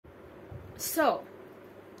So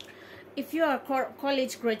if you are a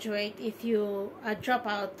college graduate, if you are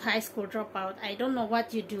dropout, high school dropout, I don't know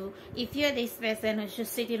what you do. If you're this person who's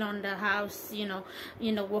just sitting on the house,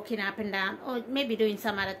 walking up and down, or maybe doing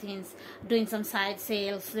some other things, doing some side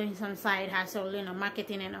sales, doing some side hustle,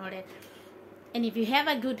 marketing and all that. And if you have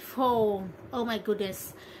a good phone, oh my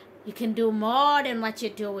goodness, you can do more than what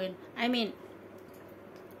you're doing. I mean,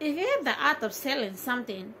 if you have the art of selling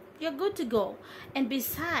something, you're good to go. And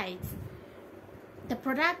besides, the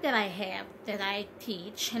product that I have, that I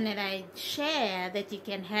teach and that I share, that you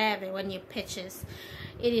can have it when you purchase,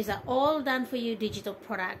 it is an all done for you digital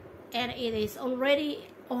product, and it is already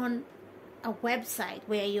on a website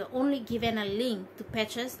where you're only given a link to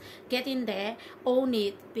purchase. Get in there, own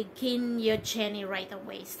it, begin your journey right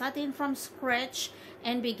away, starting from scratch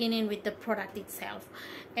and beginning with the product itself.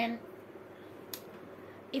 And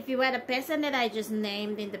if you are the person that I just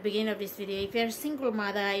named in the beginning of this video, if you're a single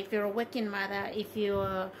mother, if you're a working mother, if you're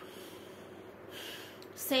a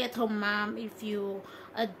stay-at-home mom, if you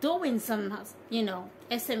are doing some,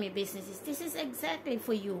 SME businesses, this is exactly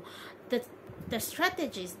for you. The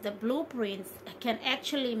strategies, the blueprints can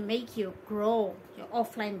actually make you grow your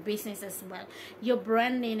offline business as well, your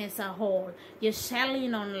branding as a whole, your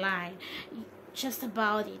selling online, just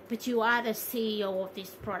about it. But you are the CEO of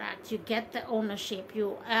this product. You get the ownership.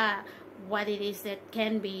 You are what it is that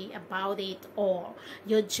can be about it all.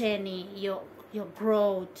 Your journey, your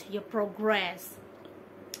growth, your progress.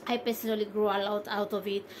 I personally grew a lot out of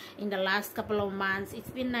it in the last couple of months. It's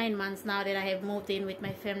been 9 months now that I have moved in with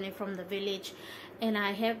my family from the village, and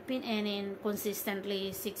I have been earning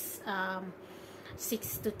consistently 6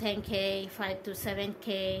 to 10K, 5 to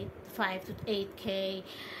 7K, 5 to 8K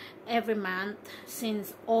every month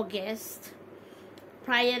since August.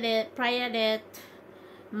 Prior that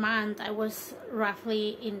month, I was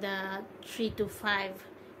roughly in the 3 to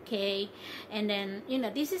 5K, and then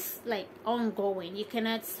this is like ongoing. You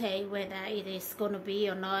cannot say whether it is going to be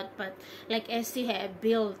or not, but like as you have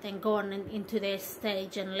built and gone into this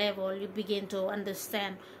stage and level, you begin to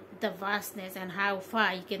understand the vastness and how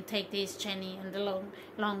far you can take this journey in the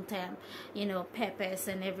long term, purpose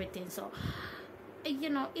and everything. So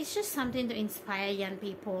it's just something to inspire young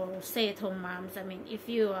people, stay-at-home moms. I mean, if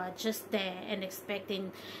you are just there and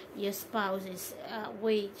expecting your spouse's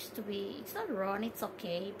wage to be, it's not wrong, it's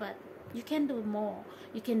okay, but you can do more.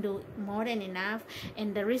 You can do more than enough.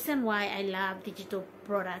 And the reason why I love digital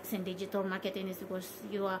products and digital marketing is because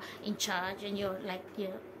you are in charge, and you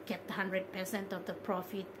get 100% of the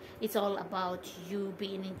profit. It's all about you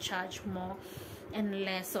being in charge more and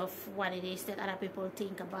less of what it is that other people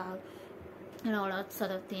think about and all that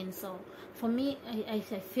sort of thing. So for me, I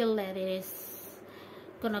feel that it is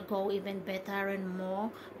gonna go even better and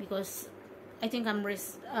more, because I think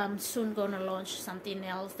I'm soon gonna launch something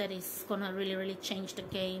else that is gonna really change the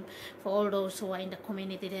game for all those who are in the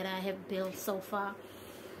community that I have built so far.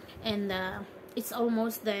 And it's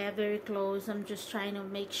almost there, very close. I'm just trying to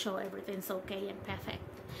make sure everything's okay and perfect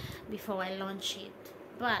before I launch it.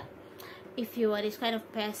 But if you are this kind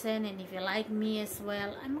of person, and if you like me as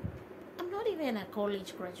well, I'm not even a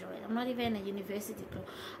college graduate. I'm not even a university graduate.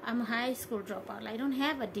 I'm a high school dropout. I don't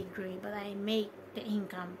have a degree, but I make the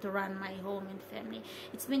income to run my home and family.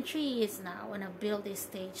 It's been 3 years now, and I've built this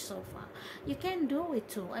stage so far. You can do it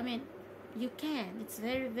too. I mean, you can. It's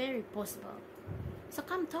very possible. So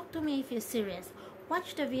come talk to me if you're serious.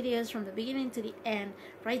 Watch the videos from the beginning to the end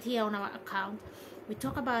right here on our account. We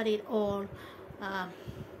talk about it all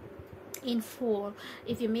in full.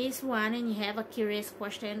 If you miss one and you have a curious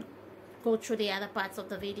question, go through the other parts of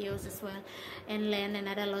the videos as well and learn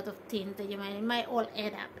another lot of things that it might all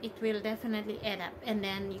add up. It will definitely add up, and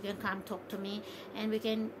then you can come talk to me and we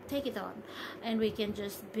can take it on, and we can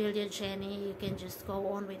just build your journey. You can just go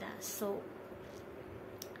on with us. So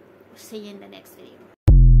see you in the next video.